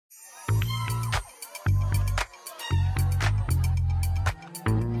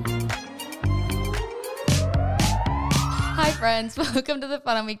friends. Welcome to the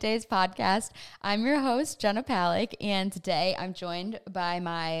Fun on Weekdays podcast. I'm your host, Jenna Palick, and today I'm joined by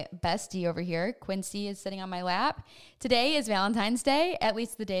my bestie over here. Quincy is sitting on my lap. Today is Valentine's Day, at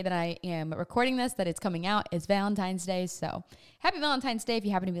least the day that I am recording this, that it's coming out is Valentine's Day. So happy Valentine's Day if you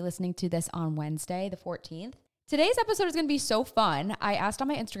happen to be listening to this on Wednesday, the 14th. Today's episode is going to be so fun. I asked on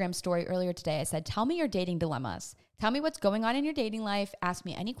my Instagram story earlier today, I said, tell me your dating dilemmas. Tell me what's going on in your dating life. Ask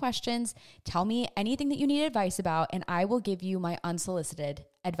me any questions. Tell me anything that you need advice about, and I will give you my unsolicited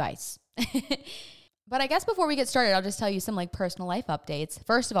advice. But I guess before we get started, I'll just tell you some personal life updates.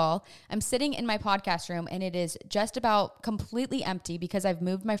 First of all, I'm sitting in my podcast room and it is just about completely empty because I've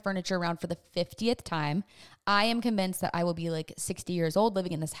moved my furniture around for the 50th time. I am convinced that I will be 60 years old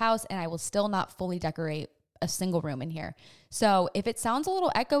living in this house and I will still not fully decorate a single room in here. So if it sounds a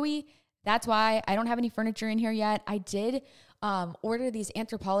little echoey, that's why. I don't have any furniture in here yet. I did order these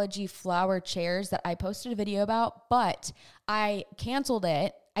Anthropologie flower chairs that I posted a video about, but I canceled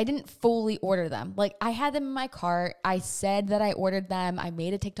it. I didn't fully order them. I had them in my cart. I said that I ordered them. I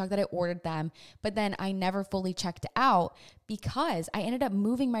made a TikTok that I ordered them, but then I never fully checked out because I ended up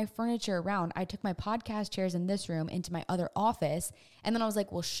moving my furniture around. I took my podcast chairs in this room into my other office. And then I was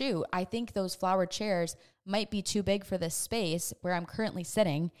like, well, shoot, I think those flower chairs might be too big for this space where I'm currently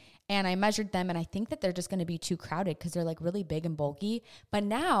sitting. And I measured them and I think that they're just going to be too crowded because they're really big and bulky. But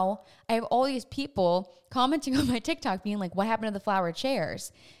now I have all these people commenting on my TikTok being like, what happened to the flower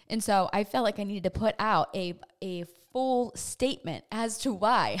chairs? And so I felt like I needed to put out a full statement as to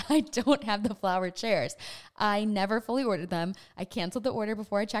why I don't have the flower chairs. I never fully ordered them. I canceled the order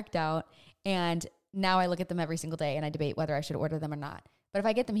before I checked out. And now I look at them every single day and I debate whether I should order them or not. But if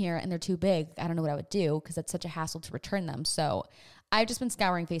I get them here and they're too big, I don't know what I would do because it's such a hassle to return them. So I've just been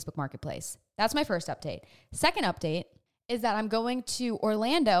scouring Facebook Marketplace. That's my first update. Second update is that I'm going to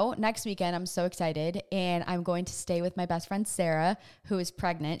Orlando next weekend. I'm so excited. And I'm going to stay with my best friend, Sarah, who is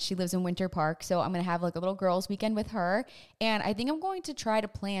pregnant. She lives in Winter Park. So I'm going to have a little girls weekend with her. And I think I'm going to try to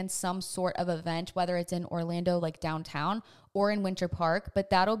plan some sort of event, whether it's in Orlando, downtown, or in Winter Park. But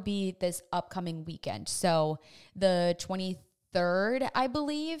that'll be this upcoming weekend. So the 23rd, I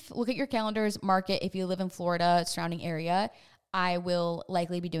believe. Look at your calendars, mark it if you live in Florida, surrounding area. I will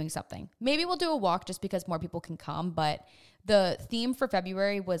likely be doing something. Maybe we'll do a walk just because more people can come, but the theme for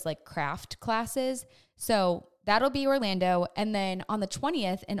February was craft classes. So that'll be Orlando. And then on the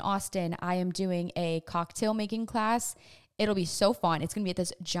 20th in Austin, I am doing a cocktail making class. It'll be so fun. It's going to be at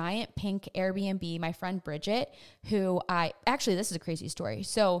this giant pink Airbnb. My friend Bridget, this is a crazy story.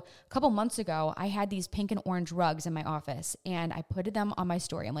 So a couple months ago, I had these pink and orange rugs in my office and I put them on my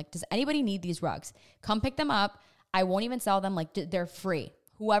story. I'm like, does anybody need these rugs? Come pick them up. I won't even sell them. They're free.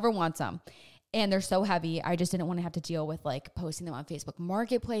 Whoever wants them. And they're so heavy. I just didn't want to have to deal with posting them on Facebook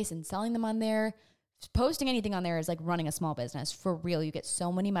Marketplace and selling them on there. Posting anything on there is running a small business. For real, you get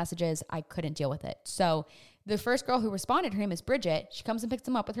so many messages. I couldn't deal with it. So the first girl who responded, her name is Bridget. She comes and picks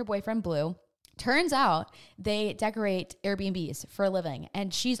them up with her boyfriend, Blue. Turns out they decorate Airbnbs for a living.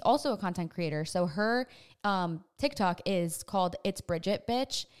 And she's also a content creator. So her TikTok is called It's Bridget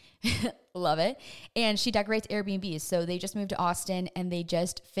Bitch. Love it. And she decorates Airbnbs. So they just moved to Austin and they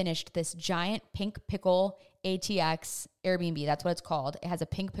just finished this giant pink pickle ATX Airbnb. That's what it's called. It has a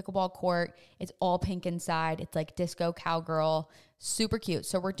pink pickleball court. It's all pink inside. It's disco cowgirl. Super cute.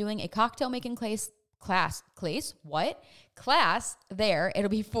 So we're doing a cocktail making class there. It'll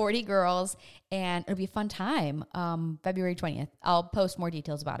be 40 girls and it'll be a fun time. February 20th. I'll post more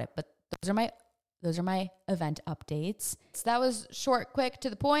details about it, but those are my event updates. So that was short, quick, to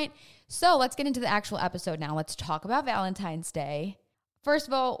the point. So let's get into the actual episode now. Let's talk about Valentine's Day. First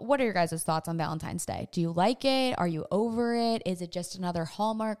of all, what are your guys' thoughts on Valentine's Day? Do you like it? Are you over it? Is it just another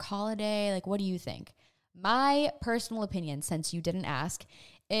Hallmark holiday? What do you think? My personal opinion, since you didn't ask,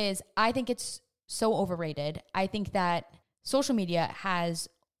 is I think it's so overrated. I think that social media has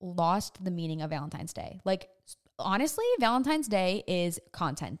lost the meaning of Valentine's Day. Honestly, Valentine's Day is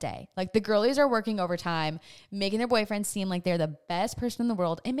content day. The girlies are working overtime, making their boyfriends seem like they're the best person in the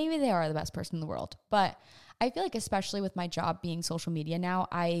world. And maybe they are the best person in the world. But I feel especially with my job being social media now,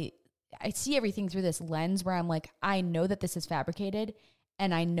 I see everything through this lens where I'm I know that this is fabricated.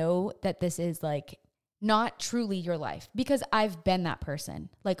 And I know that this is not truly your life because I've been that person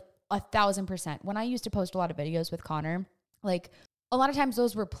 1,000%. When I used to post a lot of videos with Connor, a lot of times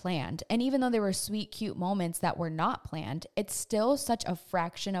those were planned. And even though there were sweet, cute moments that were not planned, it's still such a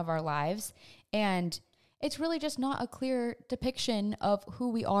fraction of our lives. And it's really just not a clear depiction of who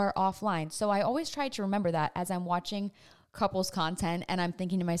we are offline. So I always try to remember that as I'm watching couples content and I'm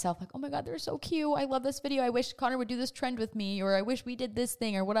thinking to myself oh my God, they're so cute. I love this video. I wish Connor would do this trend with me, or I wish we did this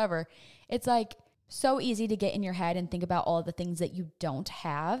thing or whatever. It's so easy to get in your head and think about all the things that you don't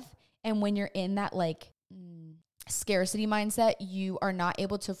have. And when you're in that like scarcity mindset, you are not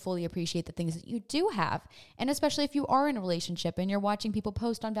able to fully appreciate the things that you do have. And especially if you are in a relationship and you're watching people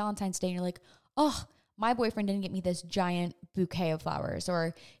post on Valentine's Day and you're like, oh, my boyfriend didn't get me this giant bouquet of flowers,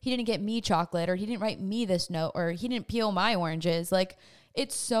 or he didn't get me chocolate, or he didn't write me this note, or he didn't peel my oranges. Like,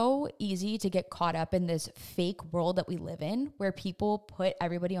 it's so easy to get caught up in this fake world that we live in, where people put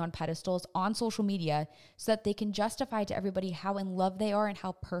everybody on pedestals on social media so that they can justify to everybody how in love they are and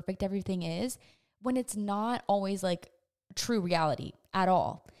how perfect everything is, when it's not always like true reality at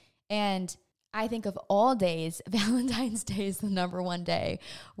all. And I think of all days, Valentine's Day is the number one day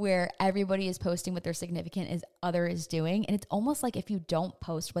where everybody is posting what their significant other is doing. And it's almost like if you don't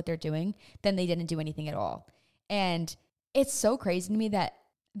post what they're doing, then they didn't do anything at all. And it's so crazy to me that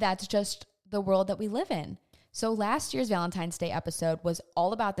that's just the world that we live in. So last year's Valentine's Day episode was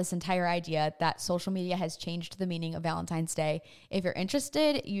all about this entire idea that social media has changed the meaning of Valentine's Day. If you're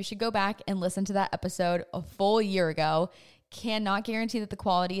interested, you should go back and listen to that episode a full year ago. Cannot guarantee that the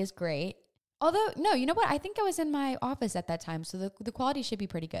quality is great. Although, no, you know what? I think I was in my office at that time, so the quality should be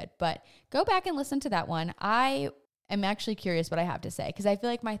pretty good. But go back and listen to that one. I am actually curious what I have to say, because I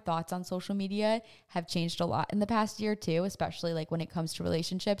feel like my thoughts on social media have changed a lot in the past year too, especially like when it comes to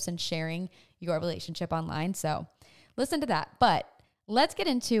relationships and sharing your relationship online. So listen to that. But let's get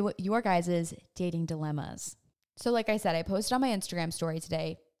into your guys' dating dilemmas. So like I said, I posted on my Instagram story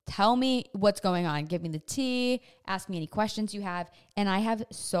today. Tell me what's going on. Give me the tea. Ask me any questions you have. And I have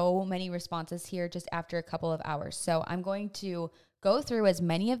so many responses here just after a couple of hours. So I'm going to go through as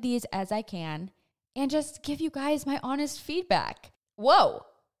many of these as I can and just give you guys my honest feedback. Whoa.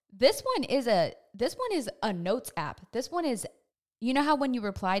 This one is a notes app. This one is, you know how when you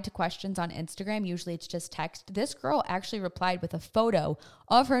replied to questions on Instagram, usually it's just text. This girl actually replied with a photo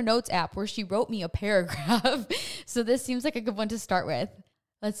of her notes app where she wrote me a paragraph. So this seems like a good one to start with.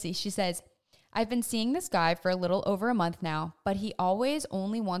 Let's see. She says, I've been seeing this guy for a little over a month now, but he always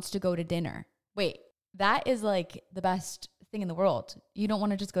only wants to go to dinner. Wait, that is like the best thing in the world. You don't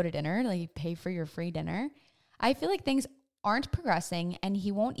want to just go to dinner, like pay for your free dinner. I feel like things aren't progressing, and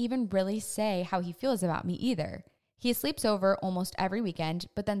he won't even really say how he feels about me either. He sleeps over almost every weekend,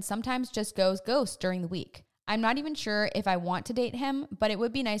 but then sometimes just goes ghost during the week. I'm not even sure if I want to date him, but it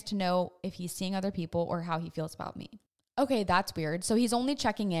would be nice to know if he's seeing other people or how he feels about me. Okay, that's weird. So he's only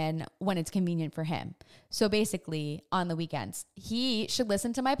checking in when it's convenient for him. So basically on the weekends, he should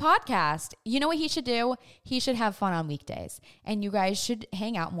listen to my podcast. You know what he should do? He should have fun on weekdays, and you guys should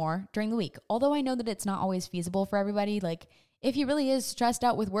hang out more during the week. Although I know that it's not always feasible for everybody. Like if he really is stressed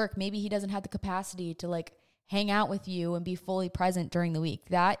out with work, maybe he doesn't have the capacity to like hang out with you and be fully present during the week.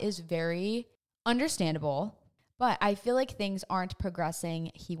 That is very understandable. But I feel like things aren't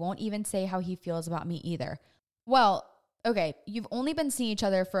progressing. He won't even say how he feels about me either. Well, okay, you've only been seeing each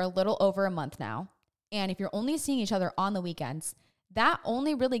other for a little over a month now. And if you're only seeing each other on the weekends, that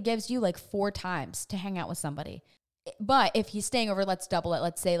only really gives you like 4 times to hang out with somebody. But if he's staying over, let's double it.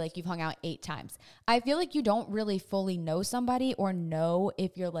 Let's say like you've hung out 8 times. I feel like you don't really fully know somebody or know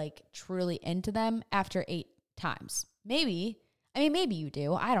if you're like truly into them after 8 times. Maybe. I mean, maybe you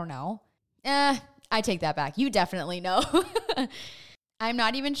do. I don't know. I take that back. You definitely know. I'm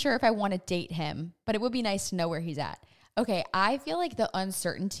not even sure if I want to date him, but it would be nice to know where he's at. Okay, I feel like the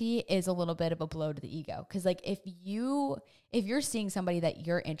uncertainty is a little bit of a blow to the ego, because like if you're seeing somebody that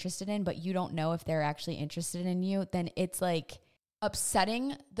you're interested in, but you don't know if they're actually interested in you, then it's like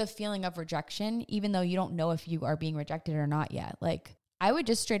upsetting the feeling of rejection, even though you don't know if you are being rejected or not yet. Like I would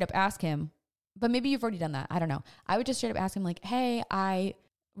just straight up ask him, but maybe you've already done that. I don't know. I would just straight up ask him like, hey, I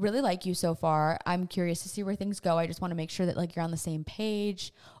really like you so far. I'm curious to see where things go. I just want to make sure that like you're on the same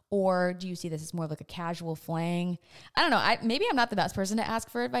page. Or do you see this as more of like a casual flang? I don't know. Maybe I'm not the best person to ask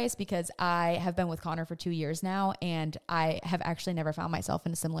for advice, because I have been with Connor for 2 years now, and I have actually never found myself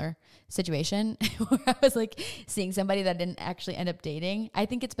in a similar situation where I was like seeing somebody that didn't actually end up dating. I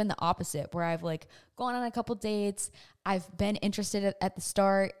think it's been the opposite, where I've like gone on a couple dates. I've been interested at the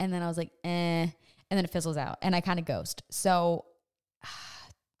start, and then I was like, and then it fizzles out and I kind of ghost. So,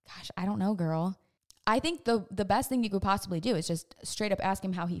 gosh, I don't know, girl. I think the best thing you could possibly do is just straight up ask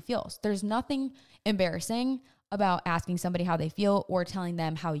him how he feels. There's nothing embarrassing about asking somebody how they feel or telling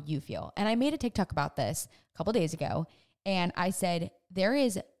them how you feel. And I made a TikTok about this a couple days ago, and I said, there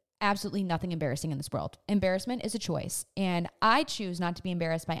is absolutely nothing embarrassing in this world. Embarrassment is a choice, and I choose not to be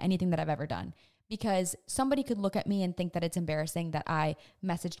embarrassed by anything that I've ever done, because somebody could look at me and think that it's embarrassing that I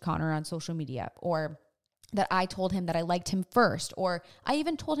messaged Connor on social media, or that I told him that I liked him first, or I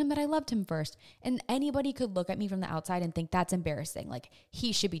even told him that I loved him first. And anybody could look at me from the outside and think that's embarrassing. Like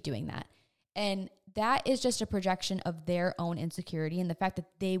he should be doing that. And that is just a projection of their own insecurity and the fact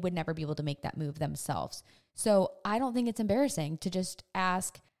that they would never be able to make that move themselves. So I don't think it's embarrassing to just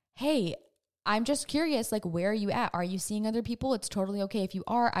ask, hey, I'm just curious, like, where are you at? Are you seeing other people? It's totally okay if you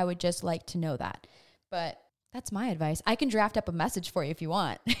are. I would just like to know that. But that's my advice. I can draft up a message for you if you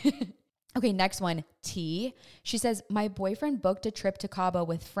want. Okay, next one, T. She says, my boyfriend booked a trip to Cabo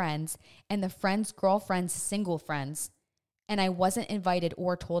with friends and the friends' girlfriend's single friends, and I wasn't invited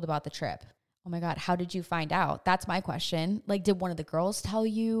or told about the trip. Oh my God, how did you find out? That's my question. Like, did one of the girls tell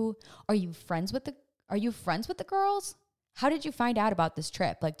you? Are you friends with the girls? How did you find out about this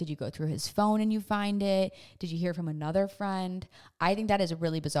trip? Like, did you go through his phone and you find it? Did you hear from another friend? I think that is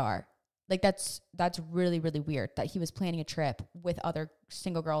really bizarre. Like, that's really, really weird that he was planning a trip with other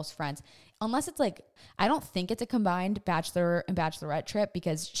single girls' friends. Unless it's like, I don't think it's a combined bachelor and bachelorette trip,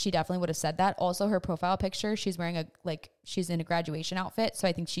 because she definitely would have said that. Also, her profile picture, she's wearing she's in a graduation outfit. So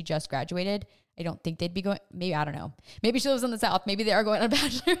I think she just graduated. I don't think they'd be going, maybe, I don't know. Maybe she lives in the South. Maybe they are going on a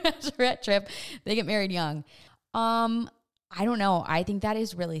bachelorette trip. They get married young. I don't know. I think that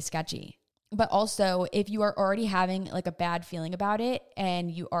is really sketchy. But also, if you are already having like a bad feeling about it and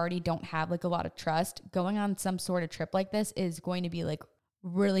you already don't have like a lot of trust, going on some sort of trip like this is going to be like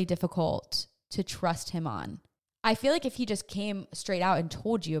really difficult to trust him on. I feel like if he just came straight out and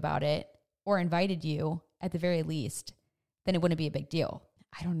told you about it or invited you at the very least, then it wouldn't be a big deal.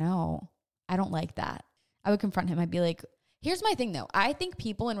 I don't know. I don't like that. I would confront him. I'd be like, here's my thing though. I think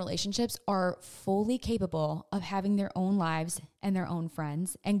people in relationships are fully capable of having their own lives and their own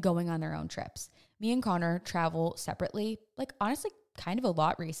friends and going on their own trips. Me and Connor travel separately, like honestly, kind of a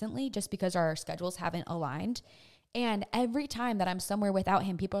lot recently, just because our schedules haven't aligned. And every time that I'm somewhere without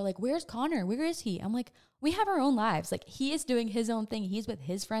him, people are like, where's Connor? Where is he? I'm like, we have our own lives. Like, he is doing his own thing. He's with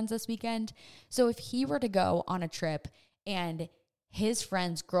his friends this weekend. So if he were to go on a trip and his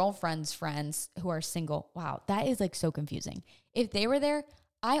friends, girlfriend's friends who are single, wow, that is like so confusing. If they were there,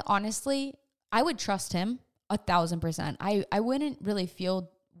 I would trust him 1,000%. I wouldn't really feel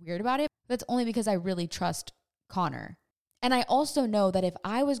weird about it. That's only because I really trust Connor. And I also know that if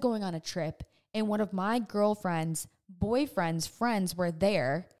I was going on a trip and one of my girlfriend's boyfriend's friends were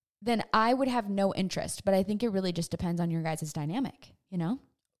there, then I would have no interest. But I think it really just depends on your guys' dynamic, you know?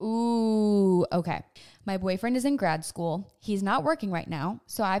 Ooh, okay. My boyfriend is in grad school. He's not working right now,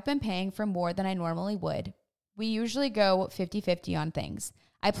 so I've been paying for more than I normally would. We usually go 50-50 on things.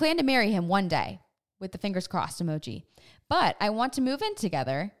 I plan to marry him one day, with the fingers crossed emoji. But I want to move in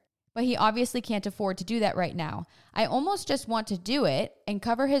together, but he obviously can't afford to do that right now. I almost just want to do it and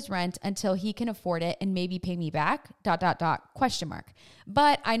cover his rent until he can afford it and maybe pay me back, ...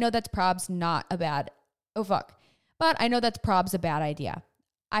 But I know that's probs not a bad, But I know that's probs a bad idea.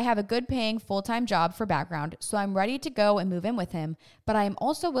 I have a good paying full-time job for background, so I'm ready to go and move in with him, but I am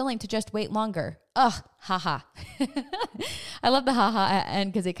also willing to just wait longer. Ugh, haha. I love the haha at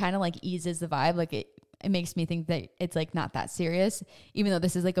end because it kind of like eases the vibe. Like it makes me think that it's like not that serious, even though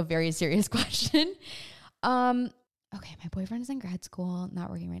this is like a very serious question. Okay, my boyfriend is in grad school, not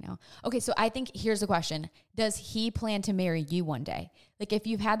working right now. Okay, so I think here's the question. Does he plan to marry you one day? Like if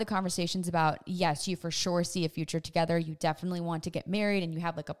you've had the conversations about, yes, you for sure see a future together, you definitely want to get married and you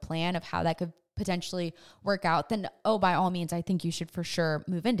have like a plan of how that could potentially work out, then by all means, I think you should for sure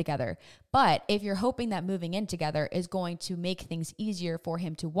move in together. But if you're hoping that moving in together is going to make things easier for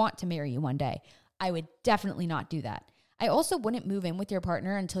him to want to marry you one day, I would definitely not do that. I also wouldn't move in with your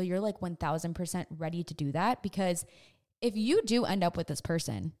partner until you're like 1,000% ready to do that, because if you do end up with this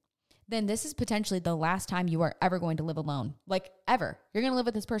person, then this is potentially the last time you are ever going to live alone, like ever. You're going to live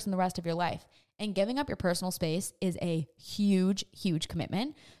with this person the rest of your life. And giving up your personal space is a huge, huge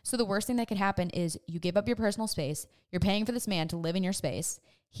commitment. So the worst thing that could happen is you give up your personal space. You're paying for this man to live in your space.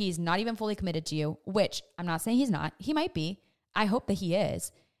 He's not even fully committed to you, which I'm not saying he's not. He might be. I hope that he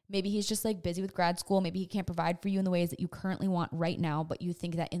is. Maybe he's just like busy with grad school. Maybe he can't provide for you in the ways that you currently want right now, but you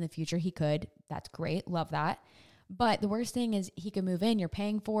think that in the future he could. That's great. Love that. But the worst thing is he could move in, you're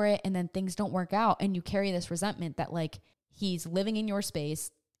paying for it, and then things don't work out. And you carry this resentment that like he's living in your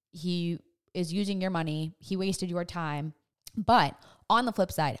space. He is using your money. He wasted your time. But on the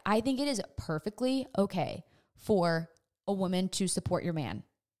flip side, I think it is perfectly okay for a woman to support your man.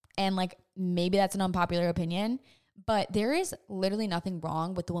 And like, maybe that's an unpopular opinion, but there is literally nothing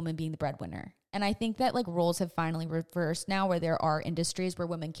wrong with the woman being the breadwinner. And I think that like roles have finally reversed now, where there are industries where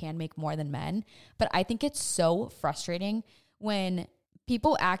women can make more than men. But I think it's so frustrating when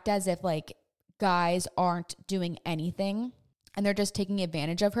people act as if like guys aren't doing anything and they're just taking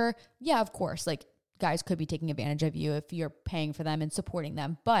advantage of her. Yeah, of course, like guys could be taking advantage of you if you're paying for them and supporting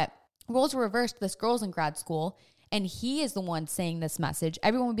them. But roles were reversed. This girl's in grad school and he is the one saying this message,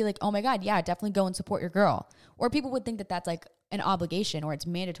 everyone would be like, oh my God, yeah, definitely go and support your girl. Or people would think that that's like an obligation or it's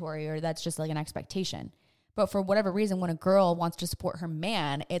mandatory or that's just like an expectation. But for whatever reason, when a girl wants to support her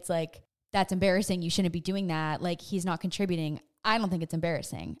man, it's like, that's embarrassing. You shouldn't be doing that. Like, he's not contributing. I don't think it's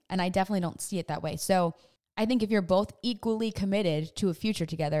embarrassing. And I definitely don't see it that way. So I think if you're both equally committed to a future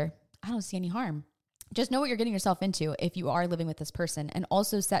together, I don't see any harm. Just know what you're getting yourself into if you are living with this person, and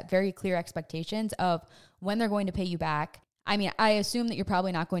also set very clear expectations of when they're going to pay you back. I mean, I assume that you're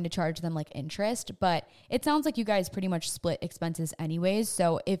probably not going to charge them like interest, but it sounds like you guys pretty much split expenses anyways.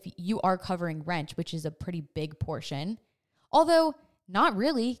 So if you are covering rent, which is a pretty big portion, although not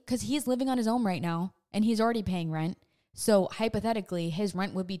really, because he's living on his own right now and he's already paying rent. So hypothetically, his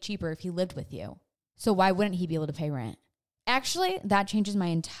rent would be cheaper if he lived with you. So why wouldn't he be able to pay rent? Actually, that changes my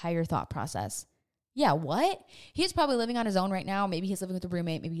entire thought process. Yeah, what? He's probably living on his own right now. Maybe he's living with a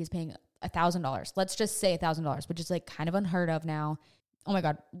roommate. Maybe he's paying $1,000. Let's just say $1,000, which is like kind of unheard of now. Oh my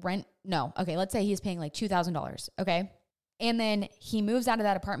God, rent? No. Okay, let's say he's paying like $2,000, okay? And then he moves out of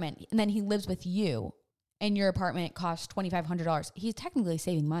that apartment, and then he lives with you, and your apartment costs $2,500. He's technically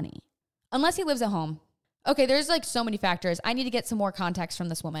saving money. Unless he lives at home. Okay, there's like so many factors. I need to get some more context from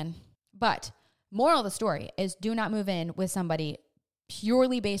this woman. But moral of the story is, do not move in with somebody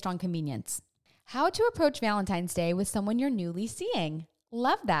purely based on convenience. How to approach Valentine's Day with someone you're newly seeing.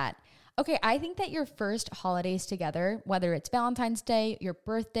 Love that. Okay, I think that your first holidays together, whether it's Valentine's Day, your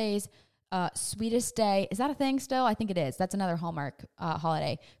birthdays, sweetest day, is that a thing still? I think it is. That's another Hallmark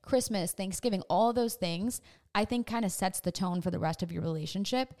holiday. Christmas, Thanksgiving, all of those things, I think kind of sets the tone for the rest of your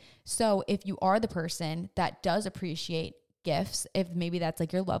relationship. So if you are the person that does appreciate gifts, if maybe that's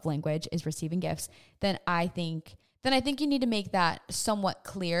like your love language is receiving gifts, then I think you need to make that somewhat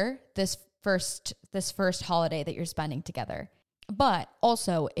clear this first holiday that you're spending together. But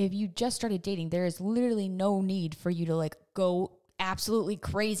also, if you just started dating, there is literally no need for you to like go absolutely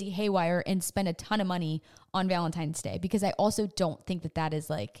crazy haywire and spend a ton of money on Valentine's Day, because I also don't think that that is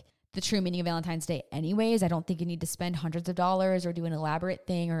like the true meaning of Valentine's Day anyways. I don't think you need to spend hundreds of dollars or do an elaborate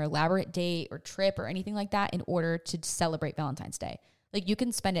thing or elaborate date or trip or anything like that in order to celebrate Valentine's Day. Like, you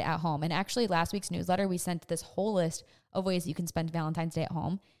can spend it at home. And actually, last week's newsletter, we sent this whole list of ways you can spend Valentine's Day at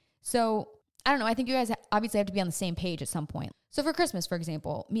home. So I don't know. I think you guys obviously have to be on the same page at some point. So for Christmas, for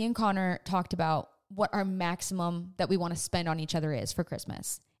example, me and Connor talked about what our maximum that we want to spend on each other is for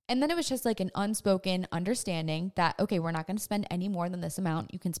Christmas. And then it was just like an unspoken understanding that, okay, we're not going to spend any more than this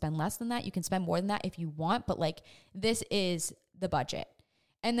amount. You can spend less than that. You can spend more than that if you want, but like, this is the budget.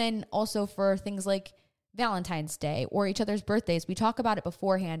 And then also for things like Valentine's Day or each other's birthdays, we talk about it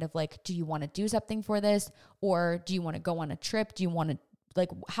beforehand of like, do you want to do something for this? Or do you want to go on a trip? Do you want to, like,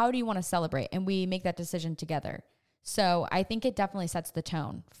 how do you want to celebrate? And we make that decision together. So I think it definitely sets the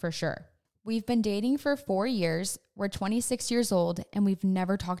tone for sure. We've been dating for 4 years. We're 26 years old and we've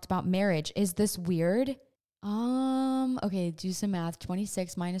never talked about marriage. Is this weird? Okay, do some math.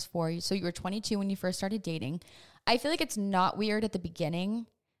 26 minus 4. So you were 22 when you first started dating. I feel like it's not weird at the beginning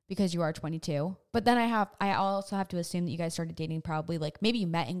because you are 22. But then I also have to assume that you guys started dating probably like maybe you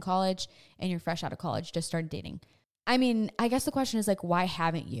met in college and you're fresh out of college, just started dating. I mean, I guess the question is like, why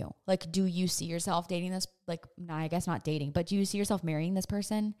haven't you? Like, do you see yourself dating this? Like, nah, I guess not dating, but do you see yourself marrying this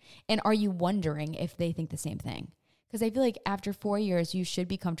person? And are you wondering if they think the same thing? Because I feel like after 4 years, you should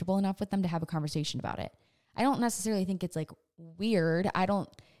be comfortable enough with them to have a conversation about it. I don't necessarily think it's like weird. I don't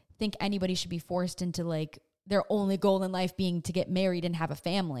think anybody should be forced into like their only goal in life being to get married and have a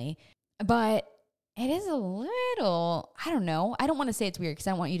family. But it is a little, I don't know. I don't want to say it's weird because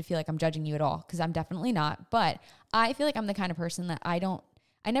I don't want you to feel like I'm judging you at all, because I'm definitely not. But I feel like I'm the kind of person that I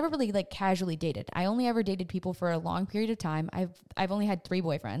never really like casually dated. I only ever dated people for a long period of time. I've only had 3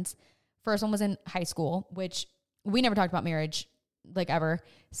 boyfriends. First one was in high school, which we never talked about marriage like ever.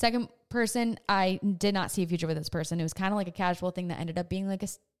 Second person, I did not see a future with this person. It was kind of like a casual thing that ended up being like a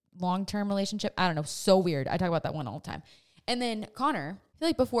long-term relationship. I don't know. So weird. I talk about that one all the time. And then Connor, I feel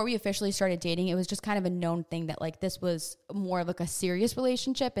like before we officially started dating, it was just kind of a known thing that like this was more of like a serious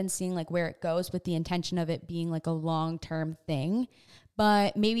relationship and seeing like where it goes with the intention of it being like a long-term thing.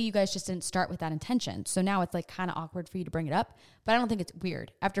 But maybe you guys just didn't start with that intention. So now it's like kind of awkward for you to bring it up, but I don't think it's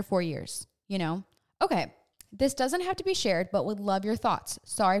weird after 4 years, you know? Okay. This doesn't have to be shared, but would love your thoughts.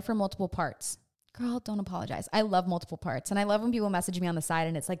 Sorry for multiple parts. Girl, don't apologize. I love multiple parts. And I love when people message me on the side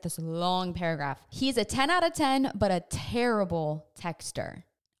and it's like this long paragraph. He's a 10 out of 10, but a terrible texter.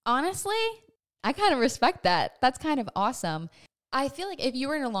 Honestly, I kind of respect that. That's kind of awesome. I feel like if you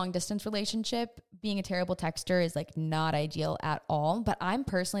were in a long distance relationship, being a terrible texter is like not ideal at all. But I'm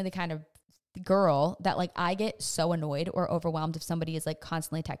personally the kind of girl that like I get so annoyed or overwhelmed if somebody is like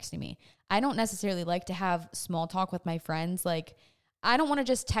constantly texting me. I don't necessarily like to have small talk with my friends. Like I don't want to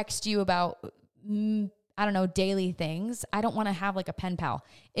just text you about I don't know, daily things. I don't want to have like a pen pal.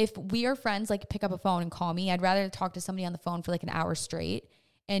 If we are friends, like pick up a phone and call me. I'd rather talk to somebody on the phone for like an hour straight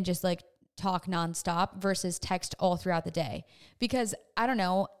and just like talk nonstop versus text all throughout the day. Because I don't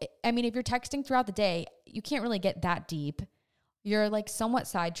know. I mean, if you're texting throughout the day, you can't really get that deep. You're like somewhat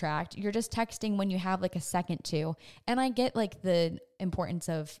sidetracked. You're just texting when you have like a second to. And I get like the importance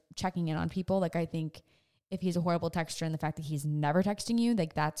of checking in on people. Like I think if he's a horrible texter and the fact that he's never texting you,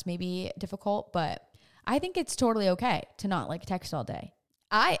 like that's maybe difficult. But I think it's totally okay to not like text all day.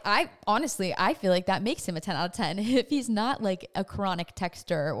 I honestly, I feel like that makes him a 10 out of 10. If he's not like a chronic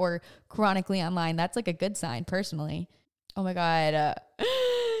texter or chronically online, that's like a good sign personally. Oh my God.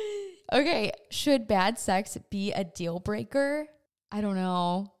 Okay. Should bad sex be a deal breaker? I don't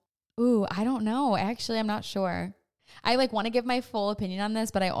know. Ooh, I don't know. Actually, I'm not sure. I like want to give my full opinion on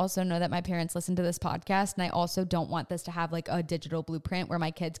this, but I also know that my parents listen to this podcast and I also don't want this to have like a digital blueprint where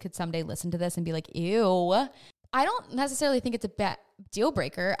my kids could someday listen to this and be like, ew. I don't necessarily think it's a bad deal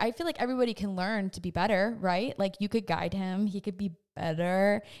breaker. I feel like everybody can learn to be better, right? Like you could guide him. He could be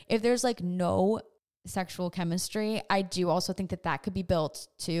better. If there's like no sexual chemistry, I do also think that that could be built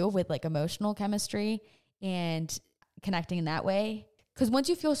too with like emotional chemistry and connecting in that way. Because once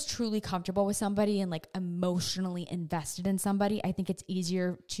you feel truly comfortable with somebody and like emotionally invested in somebody, I think it's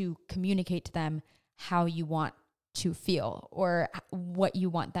easier to communicate to them how you want to feel or what you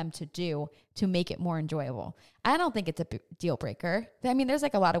want them to do to make it more enjoyable. I don't think it's a deal breaker. I mean, there's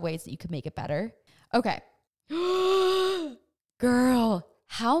like a lot of ways that you could make it better. Okay. Girl,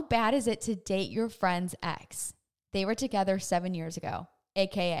 how bad is it to date your friend's ex? They were together 7 years ago,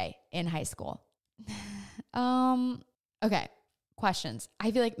 AKA in high school. Okay. Questions.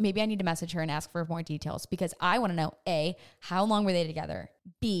 I feel like maybe I need to message her and ask for more details because I want to know A, how long were they together?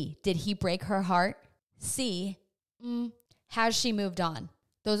 B, did he break her heart? C, has she moved on?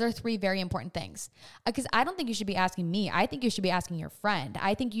 Those are 3 very important things. Because I don't think you should be asking me. I think you should be asking your friend.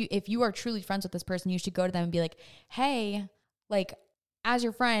 I think if you are truly friends with this person, you should go to them and be like, hey, like as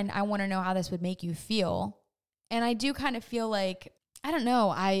your friend, I want to know how this would make you feel. And I do kind of feel like, I don't know.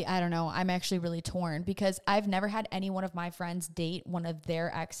 I don't know. I'm actually really torn because I've never had any one of my friends date one of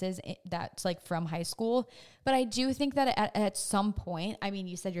their exes that's like from high school. But I do think that at some point, I mean,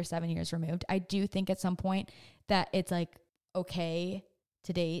 you said you're 7 years removed. I do think at some point that it's like okay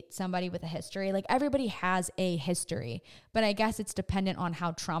to date somebody with a history. Like everybody has a history, but I guess it's dependent on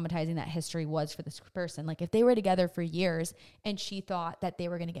how traumatizing that history was for this person. Like if they were together for years and she thought that they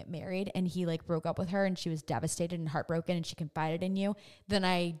were going to get married and he like broke up with her and she was devastated and heartbroken and she confided in you, then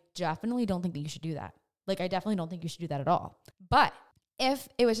I definitely don't think that you should do that. Like I definitely don't think you should do that at all. But if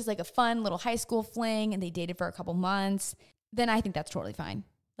it was just like a fun little high school fling and they dated for a couple months, then I think that's totally fine.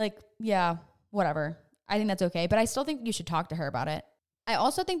 Like, yeah, whatever. I think that's okay. But I still think you should talk to her about it. I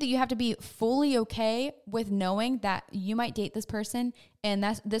also think that you have to be fully okay with knowing that you might date this person and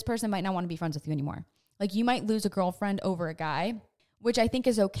this person might not want to be friends with you anymore. Like you might lose a girlfriend over a guy, which I think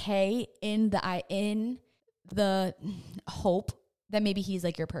is okay in the hope that maybe he's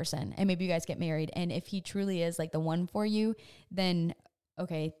like your person and maybe you guys get married. And if he truly is like the one for you, then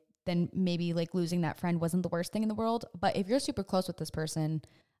okay, then maybe like losing that friend wasn't the worst thing in the world. But if you're super close with this person,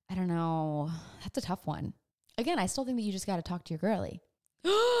 I don't know, that's a tough one. Again, I still think that you just got to talk to your girlie.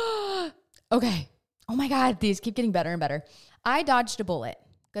 Okay. Oh my God. These keep getting better and better. I dodged a bullet.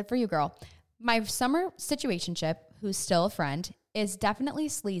 Good for you, girl. My summer situationship, who's still a friend, is definitely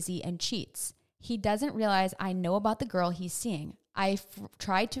sleazy and cheats. He doesn't realize I know about the girl he's seeing. I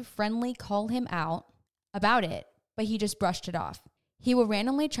tried to friendly call him out about it, but he just brushed it off. He will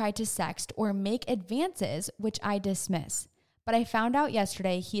randomly try to sext or make advances, which I dismiss. But I found out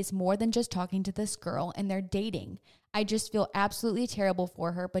yesterday he is more than just talking to this girl and they're dating. I just feel absolutely terrible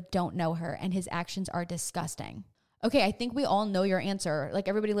for her, but don't know her, and his actions are disgusting. Okay, I think we all know your answer. Like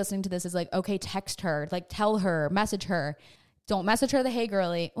everybody listening to this is like, okay, text her, like tell her, message her. Don't message her the hey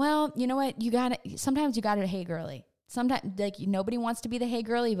girly. Well, you know what? Sometimes you gotta hey girly. Sometimes like nobody wants to be the hey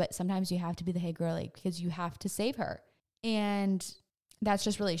girly, but sometimes you have to be the hey girly because you have to save her. And that's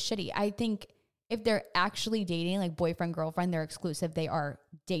just really shitty. I think if they're actually dating, like boyfriend, girlfriend, they're exclusive, they are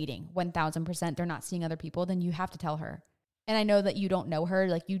dating 1000%, they're not seeing other people, then you have to tell her. And I know that you don't know her,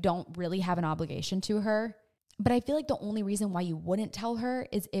 like you don't really have an obligation to her. But I feel like the only reason why you wouldn't tell her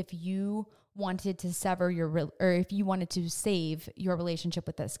is if you wanted to or if you wanted to save your relationship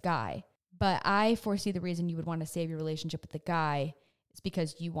with this guy. But I foresee the reason you would want to save your relationship with the guy is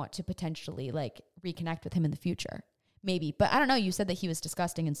because you want to potentially like reconnect with him in the future. maybe. But I don't know. You said that he was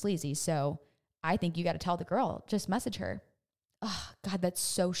disgusting and sleazy. So I think you got to tell the girl, just message her. Oh, God, that's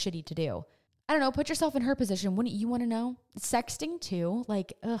so shitty to do. I don't know. Put yourself in her position. Wouldn't you want to know? Sexting too.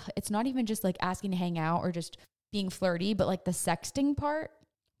 Like, it's not even just like asking to hang out or just being flirty, but like the sexting part.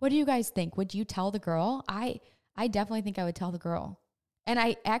 What do you guys think? Would you tell the girl? I definitely think I would tell the girl. And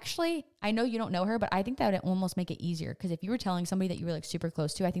I know you don't know her, but I think that would almost make it easier. Because if you were telling somebody that you were like super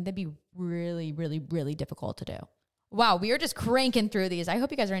close to, I think that'd be really, really, really difficult to do. Wow, we are just cranking through these. I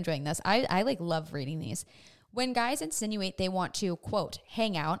hope you guys are enjoying this. I like love reading these. When guys insinuate they want to, quote,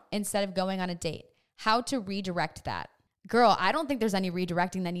 hang out instead of going on a date, how to redirect that? Girl, I don't think there's any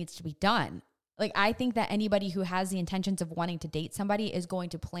redirecting that needs to be done. Like, I think that anybody who has the intentions of wanting to date somebody is going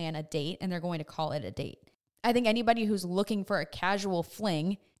to plan a date and they're going to call it a date. I think anybody who's looking for a casual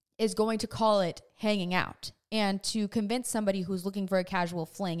fling is going to call it hanging out. And to convince somebody who's looking for a casual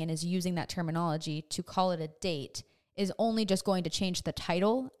fling and is using that terminology to call it a date is only just going to change the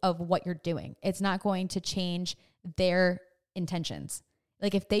title of what you're doing. It's not going to change their intentions.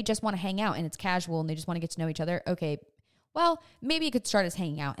 Like, if they just want to hang out and it's casual and they just want to get to know each other, okay, well, maybe you could start as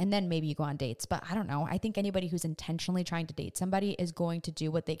hanging out and then maybe you go on dates. But I don't know. I think anybody who's intentionally trying to date somebody is going to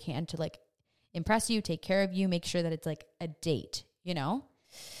do what they can to like impress you, take care of you, make sure that it's like a date, you know?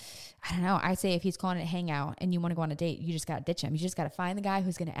 I don't know. I say if he's calling it hangout and you want to go on a date, you just got to ditch him. You just got to find the guy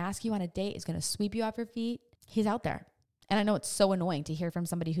who's going to ask you on a date, is going to sweep you off your feet. He's out there. And I know it's so annoying to hear from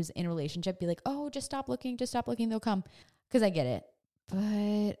somebody who's in a relationship be like, oh, just stop looking, they'll come. Because I get it. But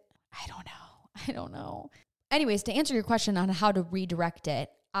I don't know. Anyways, to answer your question on how to redirect it,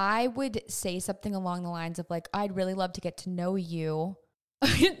 I would say something along the lines of like, I'd really love to get to know you.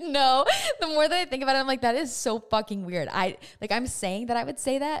 No, the more that I think about it, I'm like, that is so fucking weird. I'm saying that I would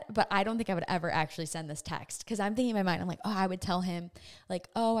say that, but I don't think I would ever actually send this text because I'm thinking in my mind, I'm like, oh, I would tell him like,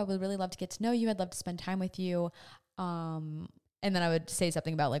 oh, I would really love to get to know you. I'd love to spend time with you. And then I would say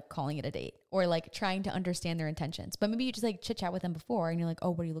something about like calling it a date or like trying to understand their intentions. But maybe you just like chit chat with them before and you're like,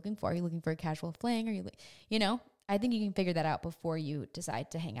 oh, what are you looking for? Are you looking for a casual fling? Are you know, I think you can figure that out before you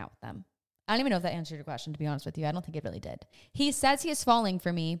decide to hang out with them. I don't even know if that answered your question, to be honest with you. I don't think it really did. He says he is falling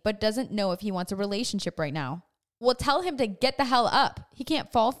for me, but doesn't know if he wants a relationship right now. Well, tell him to get the hell up. He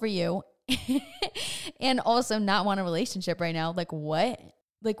can't fall for you and also not want a relationship right now. Like what?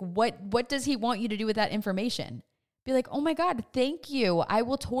 Like what does he want you to do with that information? Be like, oh my God, thank you. I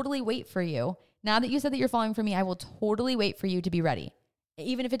will totally wait for you. Now that you said that you're falling for me, I will totally wait for you to be ready.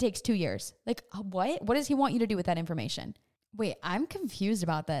 Even if it takes 2 years. Like what? What does he want you to do with that information? Wait, I'm confused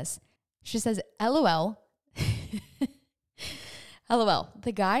about this. She says, LOL. LOL.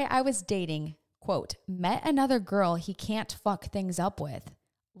 The guy I was dating, quote, met another girl he can't fuck things up with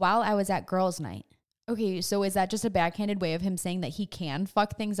while I was at girls' night. Okay, so is that just a backhanded way of him saying that he can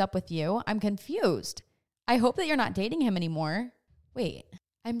fuck things up with you? I'm confused. I hope that you're not dating him anymore. Wait,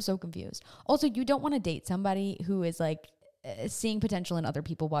 I'm so confused. Also, you don't want to date somebody who is like seeing potential in other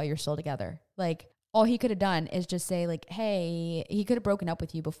people while you're still together. Like, all he could have done is just say like, hey, he could have broken up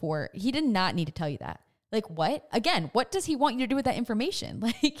with you before. He did not need to tell you that. Like what? Again, what does he want you to do with that information?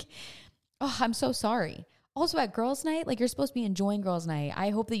 Like, oh, I'm so sorry. Also at girls' night, like you're supposed to be enjoying girls' night. I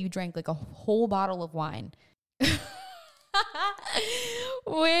hope that you drank like a whole bottle of wine.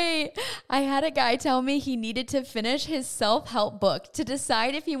 Wait, I had a guy tell me he needed to finish his self-help book to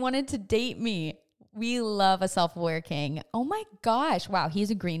decide if he wanted to date me. We love a self-aware king. Oh my gosh. Wow. He's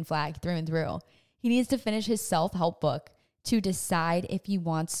a green flag through and through. He needs to finish his self-help book to decide if he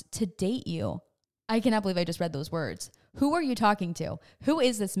wants to date you. I cannot believe I just read those words. Who are you talking to? Who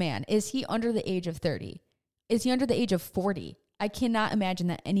is this man? Is he under the age of 30? Is he under the age of 40? I cannot imagine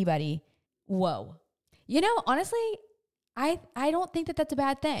that anybody. Whoa. You know, honestly, I don't think that that's a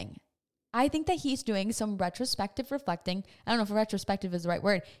bad thing. I think that he's doing some retrospective reflecting. I don't know if retrospective is the right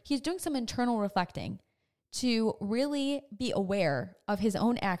word. He's doing some internal reflecting to really be aware of his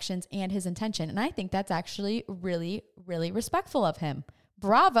own actions and his intention. And I think that's actually really, really respectful of him.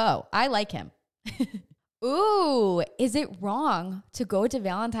 Bravo. I like him. Ooh, is it wrong to go to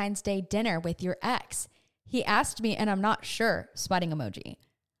Valentine's Day dinner with your ex? He asked me and I'm not sure. Sweating emoji.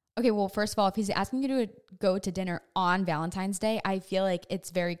 Okay, well, first of all, if he's asking you to go to dinner on Valentine's Day, I feel like it's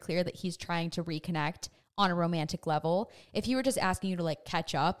very clear that he's trying to reconnect on a romantic level. If he were just asking you to like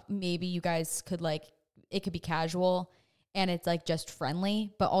catch up, maybe you guys could like, it could be casual and it's like just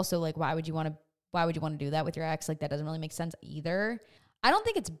friendly, but also like, why would you want to do that with your ex? Like that doesn't really make sense either. I don't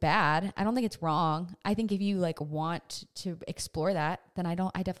think it's bad. I don't think it's wrong. I think if you like want to explore that, then I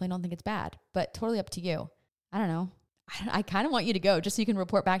definitely don't think it's bad, but totally up to you. I don't know. I kind of want you to go just so you can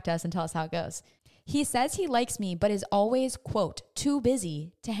report back to us and tell us how it goes. He says he likes me, but is always, quote, too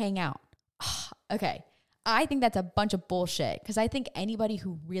busy to hang out. Okay. I think that's a bunch of bullshit because I think anybody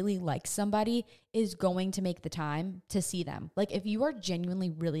who really likes somebody is going to make the time to see them. Like if you are genuinely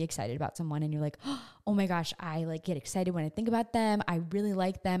really excited about someone and you're like, oh my gosh, I like get excited when I think about them. I really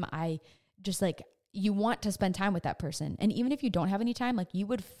like them. I just like, you want to spend time with that person. And even if you don't have any time, like you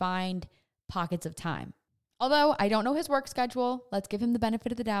would find pockets of time. Although I don't know his work schedule. Let's give him the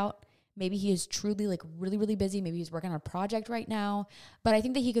benefit of the doubt. Maybe he is truly like really, really busy. Maybe he's working on a project right now. But I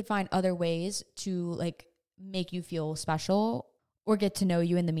think that he could find other ways to like make you feel special or get to know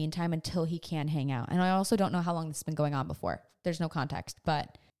you in the meantime until he can hang out. And I also don't know how long this has been going on before. There's no context,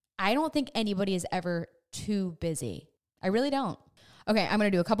 but I don't think anybody is ever too busy. I really don't. Okay, I'm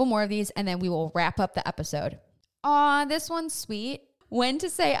going to do a couple more of these and then we will wrap up the episode. Aw, this one's sweet. When to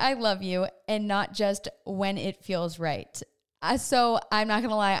say I love you and not just when it feels right. So I'm not going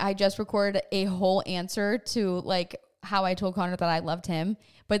to lie. I just recorded a whole answer to like how I told Connor that I loved him.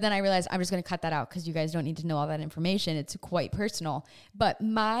 But then I realized I'm just going to cut that out because you guys don't need to know all that information. It's quite personal. But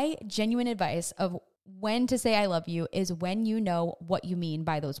my genuine advice of when to say I love you is when you know what you mean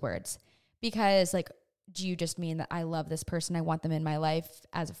by those words. Because like, do you just mean that I love this person? I want them in my life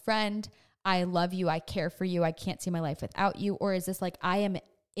as a friend. I love you. I care for you. I can't see my life without you. Or is this like, I am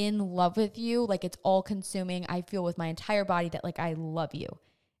in love with you? Like it's all consuming. I feel with my entire body that like, I love you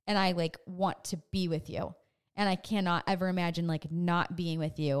and I like want to be with you. And I cannot ever imagine like not being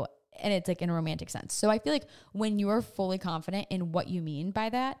with you. And it's like in a romantic sense. So I feel like when you are fully confident in what you mean by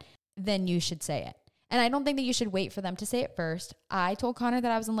that, then you should say it. And I don't think that you should wait for them to say it first. I told Connor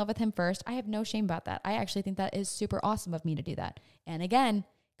that I was in love with him first. I have no shame about that. I actually think that is super awesome of me to do that. And again,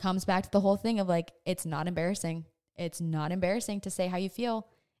 comes back to the whole thing of like, it's not embarrassing. It's not embarrassing to say how you feel.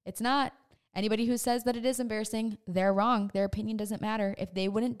 It's not. Anybody who says that it is embarrassing, they're wrong. Their opinion doesn't matter. If they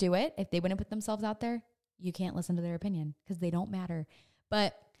wouldn't do it, if they wouldn't put themselves out there, you can't listen to their opinion because they don't matter.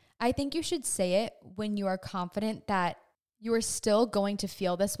 But I think you should say it when you are confident that you are still going to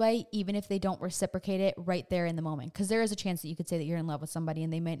feel this way, even if they don't reciprocate it right there in the moment. Because there is a chance that you could say that you're in love with somebody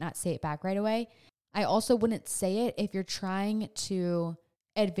and they might not say it back right away. I also wouldn't say it if you're trying to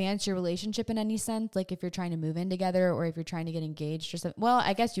advance your relationship in any sense. Like if you're trying to move in together or if you're trying to get engaged or something. Well,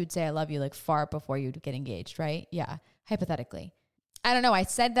 I guess you would say I love you like far before you get engaged, right? Yeah, hypothetically. I don't know. I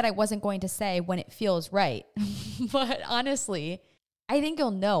said that I wasn't going to say when it feels right. But honestly, I think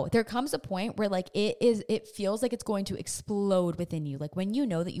you'll know. There comes a point where like it feels like it's going to explode within you. Like when you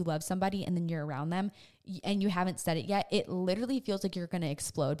know that you love somebody and then you're around them and you haven't said it yet, it literally feels like you're going to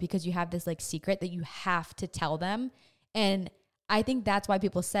explode because you have this like secret that you have to tell them. And I think that's why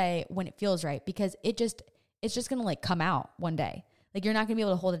people say when it feels right, because it's just going to like come out one day. Like you're not going to be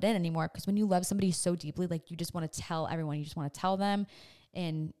able to hold it in anymore because when you love somebody so deeply, like you just want to tell everyone, you just want to tell them.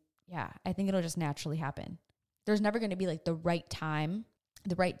 And yeah, I think it'll just naturally happen. There's never going to be like the right time,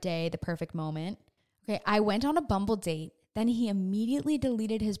 the right day, the perfect moment. Okay, I went on a Bumble date. Then he immediately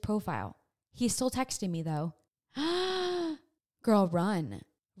deleted his profile. He's still texting me though. Girl, run,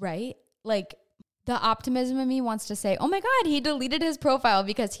 right? Like the optimism in me wants to say, oh my God, he deleted his profile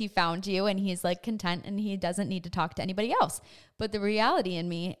because he found you and he's like content and he doesn't need to talk to anybody else. But the reality in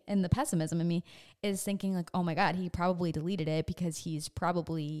me and the pessimism in me is thinking like, oh my God, he probably deleted it because he's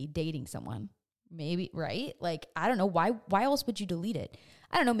probably dating someone. Maybe, right? Like, I don't know. Why else would you delete it?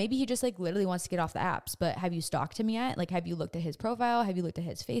 I don't know. Maybe he just like literally wants to get off the apps, but have you stalked him yet? Like, have you looked at his profile? Have you looked at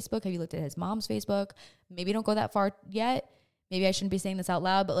his Facebook? Have you looked at his mom's Facebook? Maybe don't go that far yet. Maybe I shouldn't be saying this out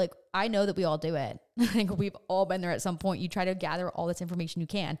loud, but like, I know that we all do it. Like we've all been there at some point. You try to gather all this information you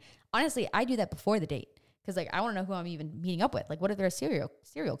can. Honestly, I do that before the date. Cause like, I want to know who I'm even meeting up with. Like, what if they're a serial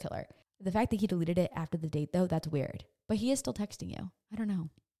killer? The fact that he deleted it after the date though, that's weird, but he is still texting you. I don't know.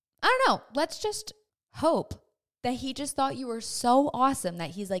 Let's just hope that he just thought you were so awesome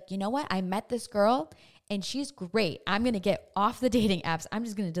that he's like, you know what? I met this girl and she's great. I'm going to get off the dating apps. I'm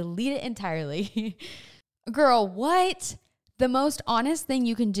just going to delete it entirely. Girl, what? The most honest thing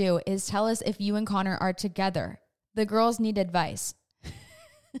you can do is tell us if you and Connor are together. The girls need advice.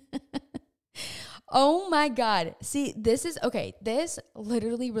 Oh my God. See, this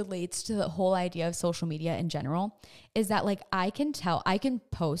literally relates to the whole idea of social media in general, is that like I can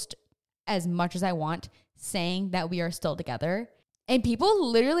post as much as I want saying that we are still together. And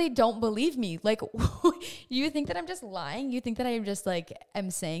people literally don't believe me. Like, you think that I'm just lying? You think that I am just like,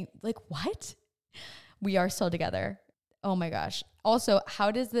 I'm saying like, what? We are still together. Oh my gosh. Also,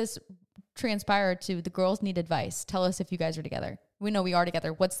 how does this transpire to the girls need advice? Tell us if you guys are together. We know we are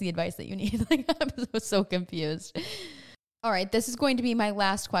together. What's the advice that you need? Like, I'm so confused. All right. This is going to be my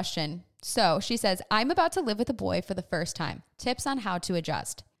last question. So she says, I'm about to live with a boy for the first time. Tips on how to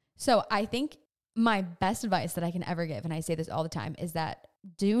adjust. So I think my best advice that I can ever give, and I say this all the time, is that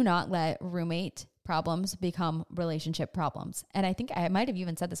do not let roommate problems become relationship problems. And I think I might have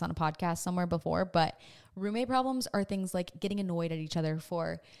even said this on a podcast somewhere before, but roommate problems are things like getting annoyed at each other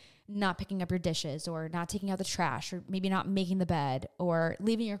for not picking up your dishes or not taking out the trash or maybe not making the bed or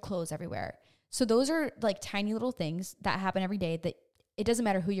leaving your clothes everywhere. So those are like tiny little things that happen every day that it doesn't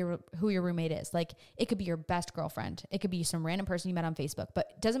matter who your roommate is. Like it could be your best girlfriend. It could be some random person you met on Facebook, but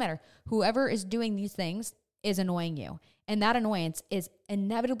it doesn't matter. Whoever is doing these things is annoying you. And that annoyance is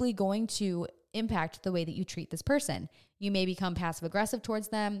inevitably going to impact the way that you treat this person. You may become passive aggressive towards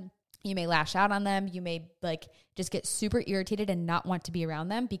them. You may lash out on them. You may like just get super irritated and not want to be around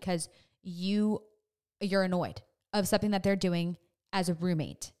them because you're annoyed of something that they're doing as a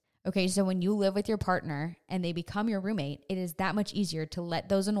roommate. Okay, so when you live with your partner and they become your roommate, it is that much easier to let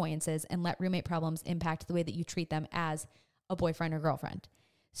those annoyances and let roommate problems impact the way that you treat them as a boyfriend or girlfriend.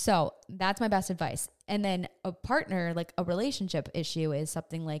 So that's my best advice. And then a partner, like a relationship issue is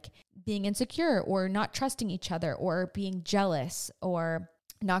something like being insecure or not trusting each other or being jealous or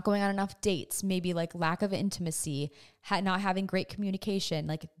not going on enough dates, maybe like lack of intimacy, not having great communication.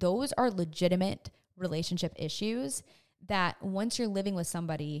 Like those are legitimate relationship issues that once you're living with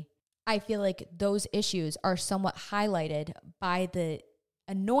somebody, I feel like those issues are somewhat highlighted by the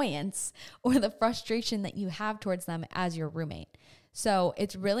annoyance or the frustration that you have towards them as your roommate. So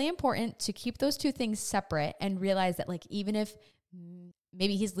it's really important to keep those two things separate and realize that like even if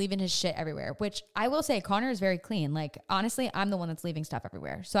maybe he's leaving his shit everywhere, which I will say Connor is very clean. Like honestly, I'm the one that's leaving stuff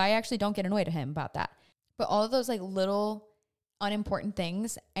everywhere. So I actually don't get annoyed at him about that. But all of those like little unimportant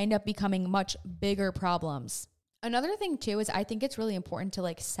things end up becoming much bigger problems. Another thing too is I think it's really important to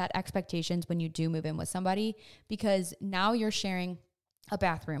like set expectations when you do move in with somebody because now you're sharing a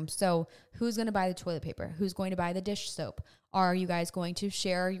bathroom. So who's going to buy the toilet paper? Who's going to buy the dish soap? Are you guys going to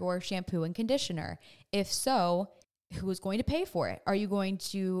share your shampoo and conditioner? If so, who's going to pay for it? Are you going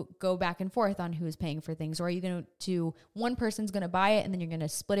to go back and forth on who's paying for things? Or are you going to one person's going to buy it and then you're going to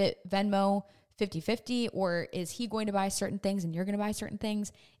split it Venmo 50-50? Or is he going to buy certain things and you're going to buy certain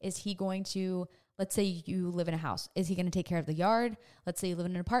things? Is he going to, let's say you live in a house. Is he going to take care of the yard? Let's say you live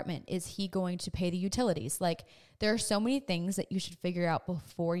in an apartment. Is he going to pay the utilities? Like there are so many things that you should figure out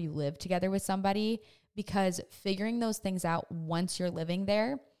before you live together with somebody because figuring those things out once you're living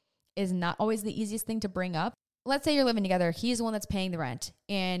there is not always the easiest thing to bring up. Let's say you're living together. He's the one that's paying the rent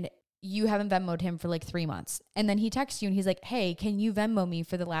and you haven't Venmo'd him for like 3 months. And then he texts you and he's like, hey, can you Venmo me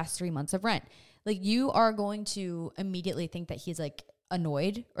for the last 3 months of rent? Like you are going to immediately think that he's like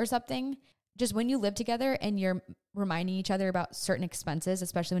annoyed or something. Just when you live together and you're reminding each other about certain expenses,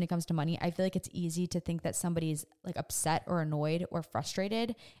 especially when it comes to money, I feel like it's easy to think that somebody's like upset or annoyed or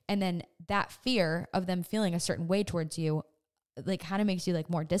frustrated. And then that fear of them feeling a certain way towards you, like kind of makes you like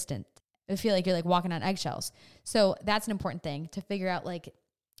more distant. I feel like you're like walking on eggshells. So that's an important thing to figure out, like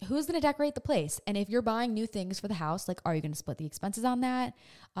who's going to decorate the place? And if you're buying new things for the house, like, are you going to split the expenses on that?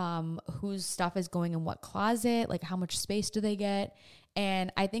 Whose stuff is going in what closet? Like how much space do they get?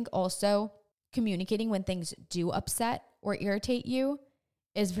 And I think also communicating when things do upset or irritate you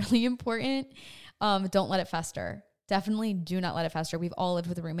is really important. Don't let it fester. Definitely do not let it fester. We've all lived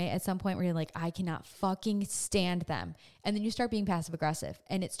with a roommate at some point where you're like, I cannot fucking stand them. And then you start being passive aggressive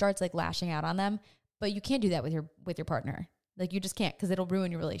and it starts like lashing out on them, but you can't do that with your partner. Like you just can't because it'll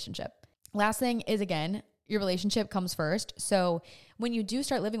ruin your relationship. Last thing is, again, your relationship comes first. So when you do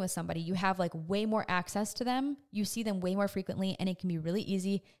start living with somebody, you have like way more access to them. You see them way more frequently and it can be really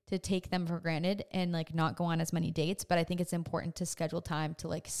easy to take them for granted and like not go on as many dates. But I think it's important to schedule time to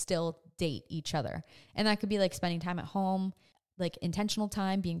like still date each other. And that could be like spending time at home, like intentional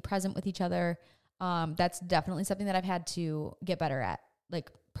time, being present with each other. That's definitely something that I've had to get better at, like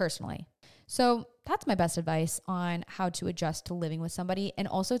personally. So that's my best advice on how to adjust to living with somebody. And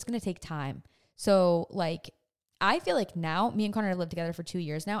also it's going to take time. So like, I feel like now me and Connor have lived together for 2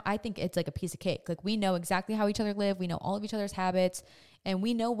 years now. I think it's like a piece of cake. Like we know exactly how each other live. We know all of each other's habits and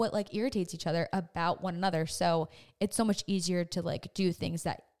we know what like irritates each other about one another. So it's so much easier to like do things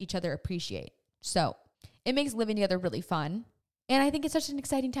that each other appreciate. So it makes living together really fun. And I think it's such an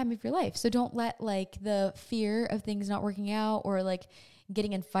exciting time of your life. So don't let like the fear of things not working out or like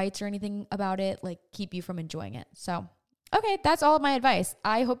getting in fights or anything about it, like keep you from enjoying it. So okay, that's all of my advice.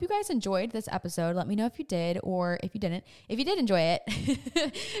 I hope you guys enjoyed this episode. Let me know if you did or if you didn't. If you did enjoy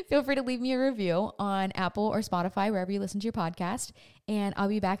it, feel free to leave me a review on Apple or Spotify, wherever you listen to your podcast. And I'll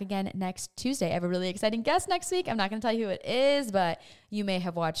be back again next Tuesday. I have a really exciting guest next week. I'm not going to tell you who it is, but you may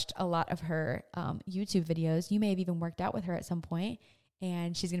have watched a lot of her YouTube videos. You may have even worked out with her at some point,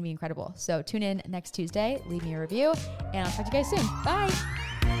 and she's going to be incredible. So tune in next Tuesday. Leave me a review, and I'll talk to you guys soon.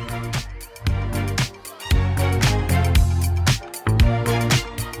 Bye.